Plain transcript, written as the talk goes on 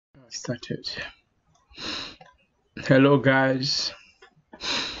Started. Hello guys,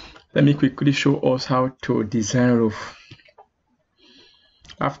 let me quickly show us how to design roof.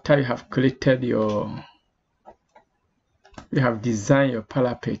 After you have created you have designed your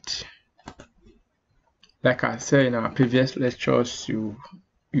parapet, like I said in our previous lectures, you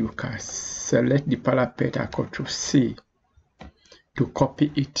can select the parapet and Ctrl C to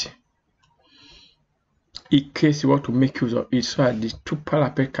copy it in case you want to make use of it, so that the two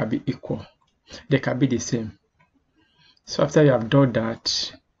parapet can be equal, they can be the same. So after you have done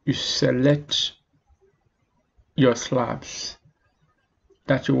that, you select your slabs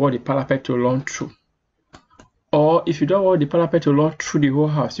that you want the parapet to run through. Or if you don't want the parapet to run through the whole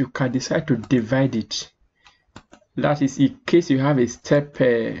house, you can decide to divide it. That is in case you have a step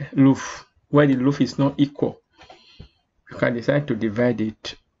roof where the roof is not equal. You can decide to divide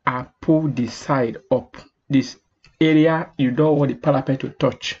it and pull the side up. This area you don't want the parapet to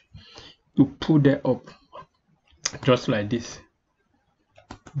touch, you pull them up just like this.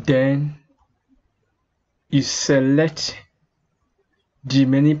 Then you select the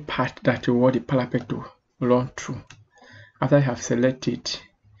remaining part that you want the parapet to run through. After you have selected,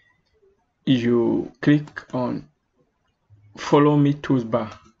 you click on follow me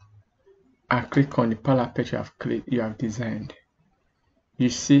toolbar and click on the parapet you have designed. You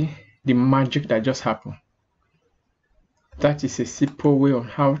see the magic that just happened. That is a simple way on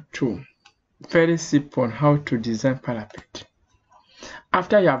how to, very simple on how to design parapet.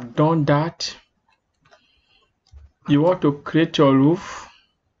 After you have done that, you want to create your roof.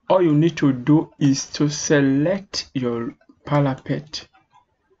 All you need to do is to select your parapet,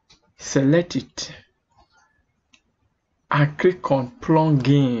 select it, and click on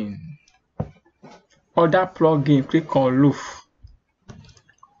plugin. Other plugin, click on roof.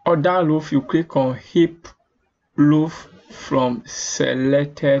 Other roof, you click on hip roof from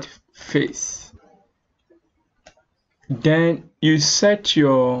selected face. Then you set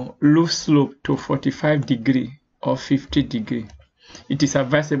your roof slope to 45 degree or 50 degree. It is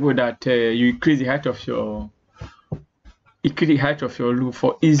advisable that you increase the height of your roof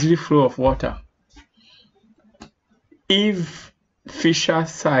for easy flow of water. If fissure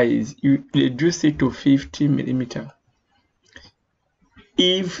size, you reduce it to 50 millimeter.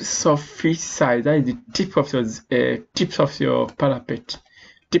 If surface size, that is the tips of your parapet,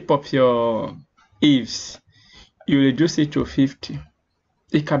 tip of your eaves, you reduce it to 50.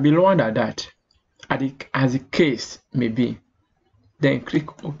 It can be lower than that, as the case may be. Then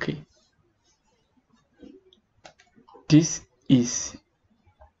click OK. This is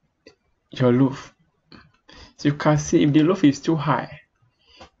your roof. So you can see if the roof is too high,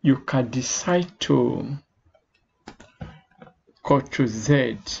 you can decide to Ctrl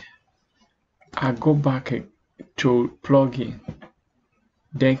Z and go back to plugin.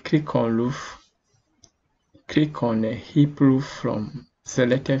 Then click on roof. Click on a hip roof from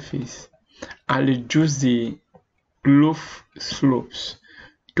selected face and reduce the roof slopes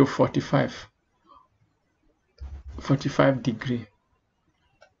to 45 degree.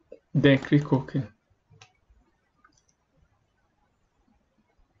 Then click OK.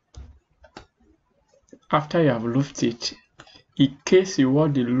 After you have roofed it, in case you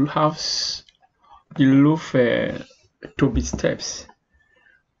want the roof to be steps,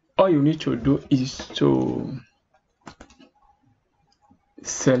 all you need to do is to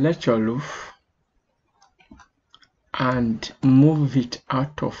select your roof and move it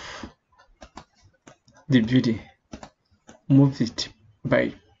out of the building. Move it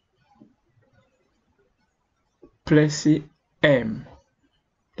by pressing M.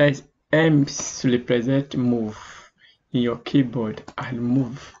 That is M to represent move in your keyboard, and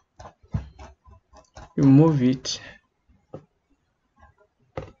move. You move it.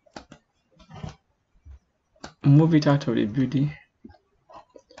 Move it out of the building.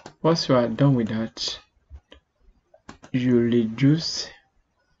 Once you are done with that, you reduce,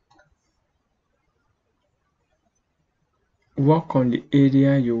 work on the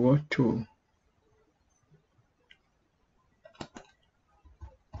area you want to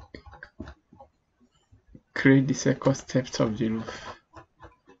create the second steps of the roof.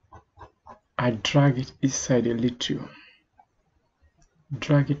 I drag it inside a little.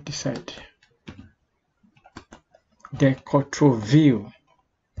 Drag it inside. Then Ctrl V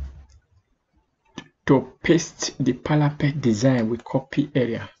to paste the parapet design with copy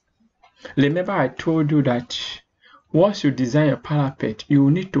area. Remember I told you that once you design your parapet, you will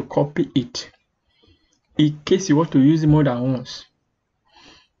need to copy it in case you want to use it more than once.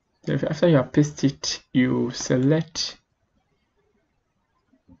 After you have pasted it, you select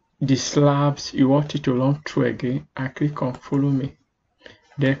the slabs you want it to run through again and click on follow me.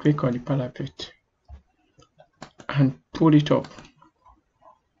 Then click on the parapet and pull it up.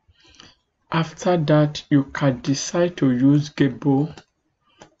 After that, you can decide to use gable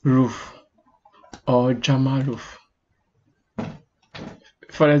roof or German roof.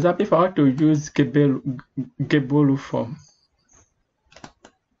 For example, if I want to use gable roof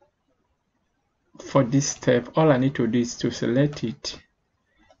for this step, all I need to do is to select it,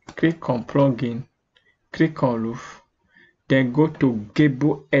 click on plugin, click on roof, then go to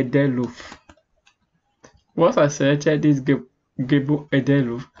gable headed roof. Once I selected this gable headed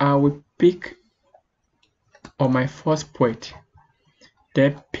roof, I will pick on my first point,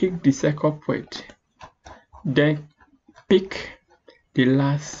 then pick the second point, then pick the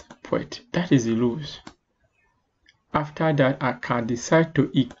last point. That is the rules. After that, I can decide to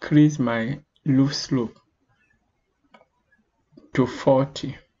increase my roof slope to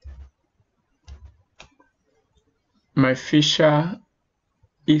 40. My fissure,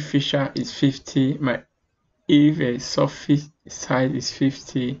 if fissure is 50, if a surface size is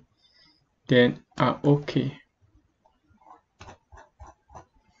 50, then I'm okay.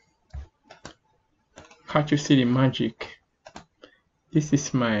 Can't you see the magic? This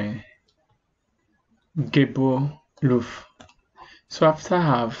is my gable roof. So after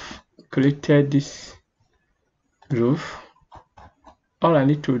I've created this roof, all I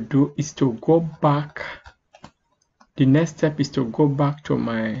need to do is to go back. The next step is to go back to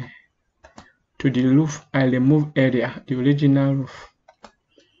the roof I remove area, the original roof.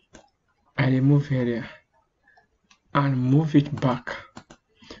 I remove area and move it back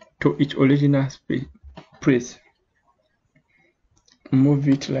to its original place. Move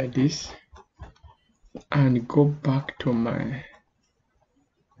it like this and go back to my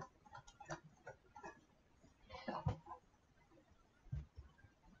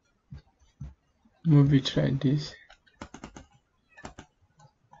move it like this.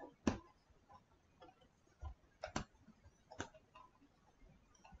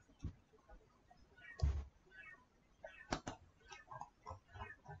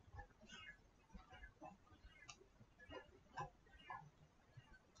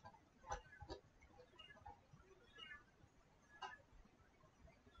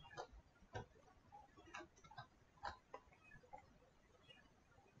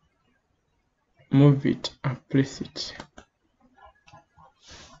 Move it and place it.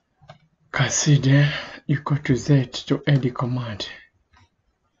 Can see there you go to Z to end the command.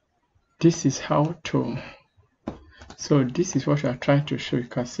 This is how to. So this is what I are trying to show. You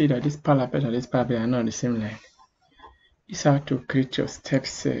can see that this parapet and this parapet are not on the same line. It's how to create your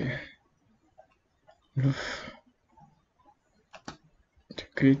steps roof. To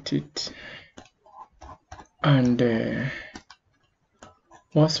create it, and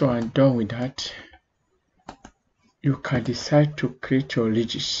once you are done with that, you can decide to create your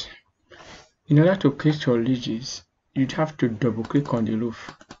ridges. In order to create your ridges, you'd have to double click on the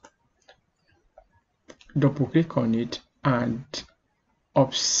roof, double click on it and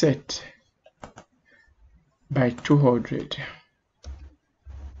offset by 200.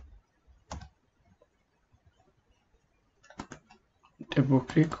 Double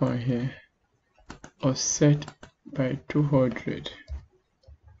click on here, offset by 200.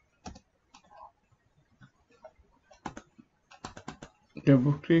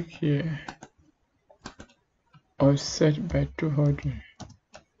 Double click here, offset by 200.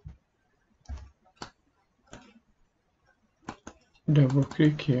 Double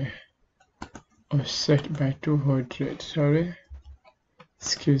click here, offset by 200. Sorry,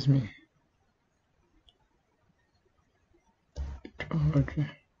 excuse me. 200.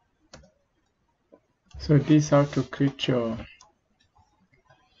 So this is how to create your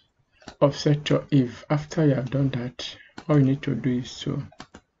offset your if. After you have done that, all you need to do is to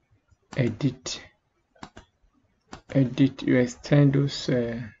edit. You extend those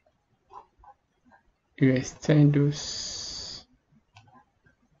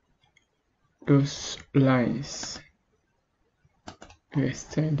those lines. You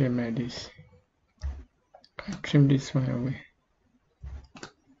extend them like this. I trim this one away.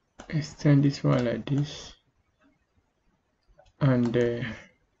 Extend this one like this, and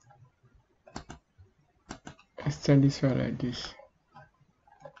extend this one like this.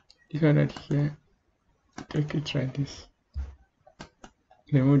 This one right here, take it like this.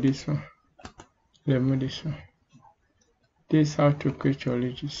 Remove this one. Remove this one. This is how to create your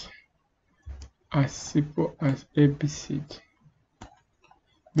ridges. As simple as ABC.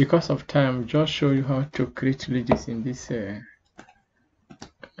 Because of time, just show you how to create ridges in this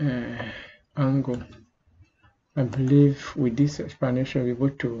angle. I believe with this explanation we're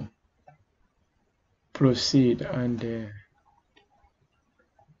able to proceed and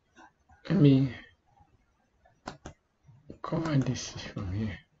let me command this from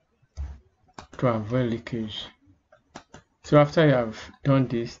here to avoid leakage. So after you have done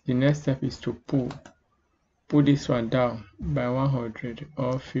this, the next step is to pull this one down by 100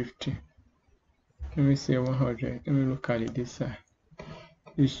 or 50. Let me say 100. Let me look at it this side.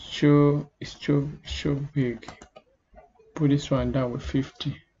 It's too big. Put this one down with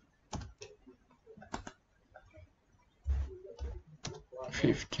 50.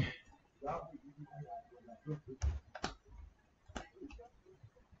 50.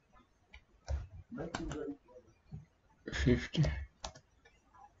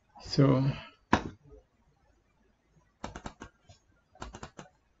 So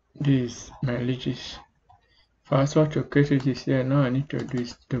this my ledges. First, what to create it is here. Now I need to do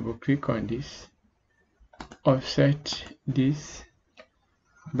is double click on this, offset this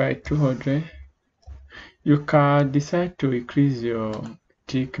by 200. You can decide to increase your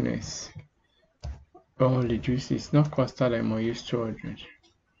thickness or reduce it. It's not constant. I'm gonna use 200.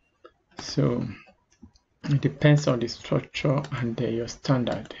 So it depends on the structure and your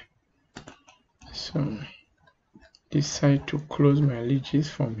standard. So decide to close my ledges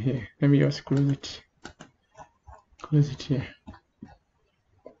from here. Let me just close it here.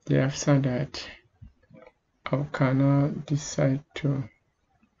 Then after that, I can now decide to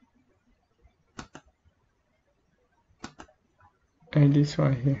and this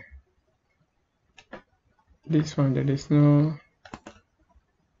one here. This one, there is no,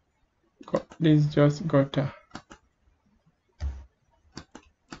 this just gutter.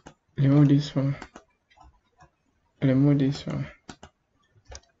 Remove this one, remove this one,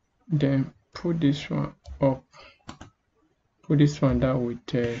 then put this one up, put this one down with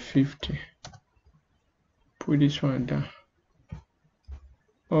 50, put this one down.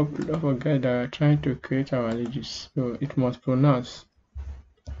 Oh, don't forget that we're trying to create our ledges, so it must pronounce.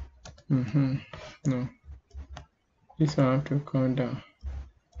 No, this one have to come down.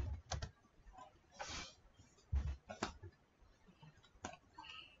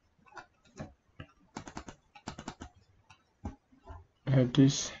 Like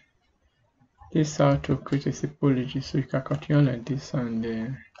this. This how to create a simple ledge, so you can continue like this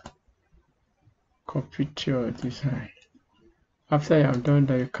and copy to your design. After you have done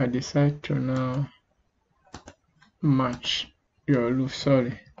that, you can decide to now match your loop.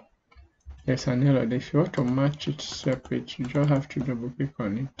 Sorry, there's an error. If you want to match it separate, you just have to double click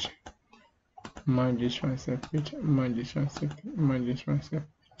on it. Match this one separate, match this one separate, match this one separate,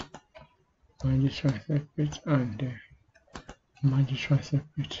 match this one separate, and match this one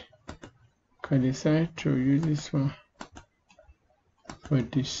separate. I decide to use this one for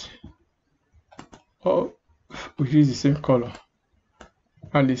this, or we use the same color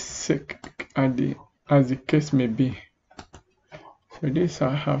and as the case may be. For this,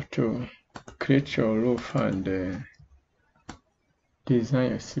 I have to create your roof and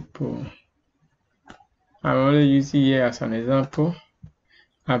design a simple. I'm only using here as an example.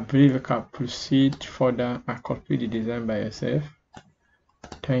 I believe you can proceed further and complete the design by yourself.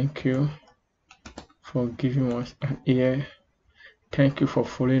 Thank you for giving us an ear. Thank you for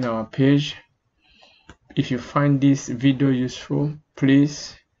following our page. If you find this video useful,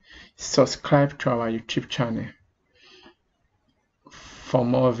 please subscribe to our YouTube channel for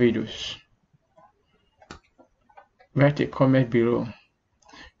more videos. Write a comment below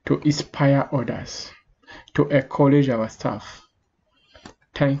to inspire others, to encourage our staff.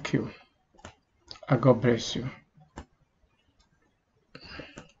 Thank you, and God bless you.